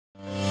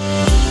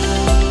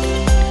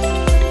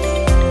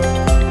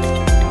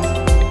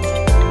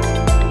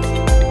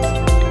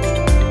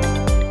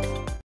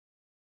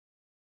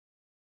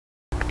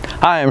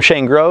Hi, I'm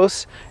Shane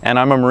Gross, and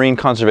I'm a marine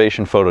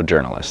conservation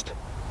photojournalist.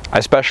 I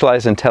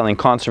specialize in telling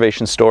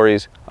conservation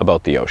stories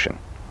about the ocean.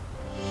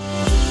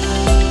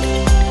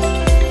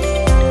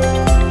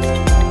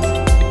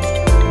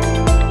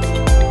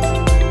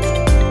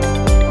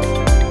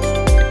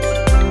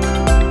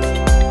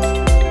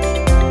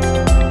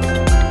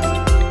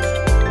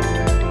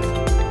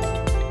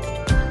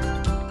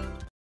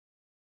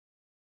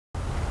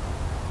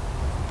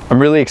 I'm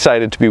really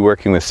excited to be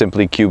working with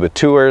Simply Cuba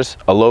Tours,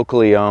 a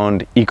locally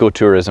owned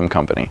ecotourism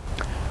company.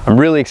 I'm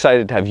really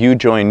excited to have you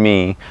join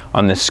me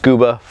on this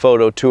scuba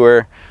photo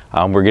tour.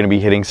 We're going to be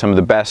hitting some of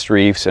the best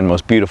reefs and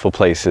most beautiful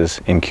places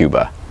in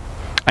Cuba.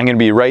 I'm going to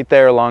be right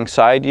there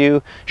alongside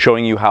you,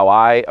 showing you how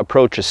I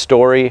approach a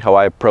story, how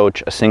I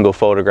approach a single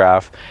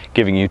photograph,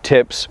 giving you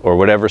tips or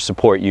whatever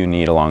support you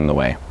need along the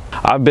way.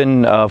 I've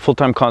been a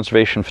full-time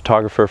conservation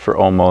photographer for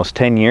almost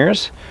 10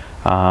 years.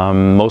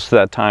 Most of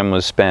that time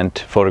was spent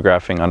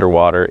photographing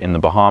underwater in the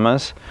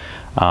Bahamas.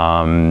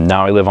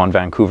 Now I live on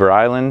Vancouver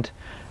Island.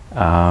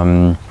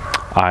 I'm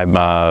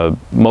a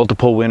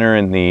multiple winner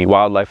in the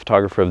Wildlife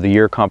Photographer of the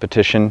Year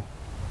competition.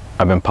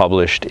 I've been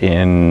published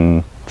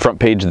in front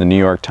page of the New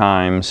York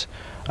Times,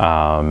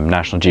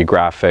 National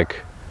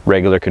Geographic,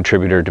 regular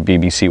contributor to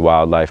BBC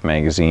Wildlife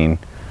magazine,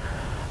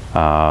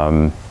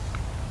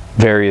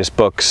 various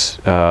books,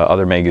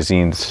 other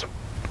magazines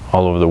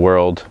all over the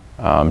world.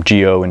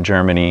 Geo in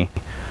Germany,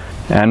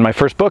 and my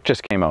first book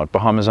just came out,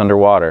 Bahamas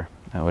Underwater,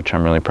 which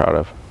I'm really proud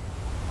of.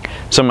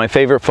 Some of my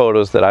favorite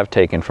photos that I've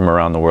taken from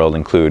around the world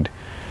include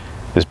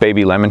this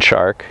baby lemon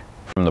shark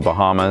from the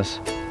Bahamas,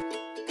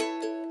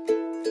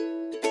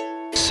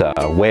 this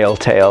whale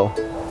tail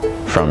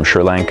from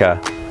Sri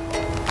Lanka,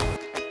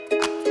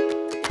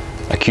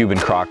 a Cuban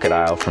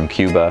crocodile from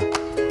Cuba,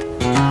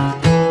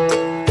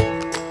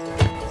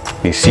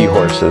 these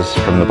seahorses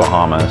from the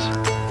Bahamas,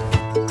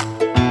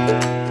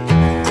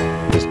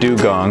 this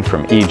dugong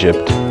from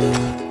Egypt,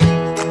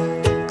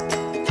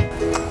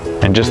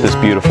 and just this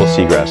beautiful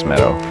seagrass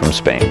meadow from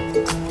Spain.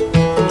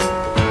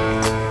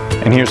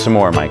 And here's some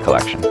more of my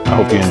collection. I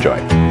hope you enjoy.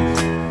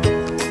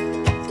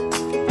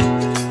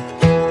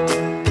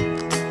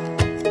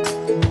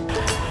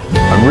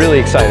 I'm really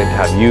excited to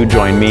have you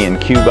join me in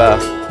Cuba.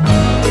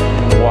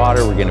 In the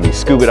water, we're going to be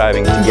scuba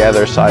diving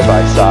together side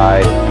by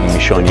side. I'm going to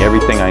be showing you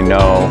everything I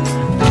know.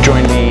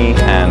 Join me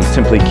and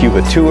Simply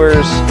Cuba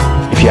Tours.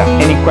 If you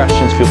have any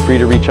questions, feel free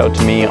to reach out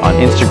to me on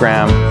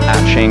Instagram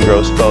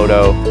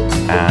 @shanegrossphoto,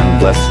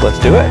 and let's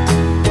do it.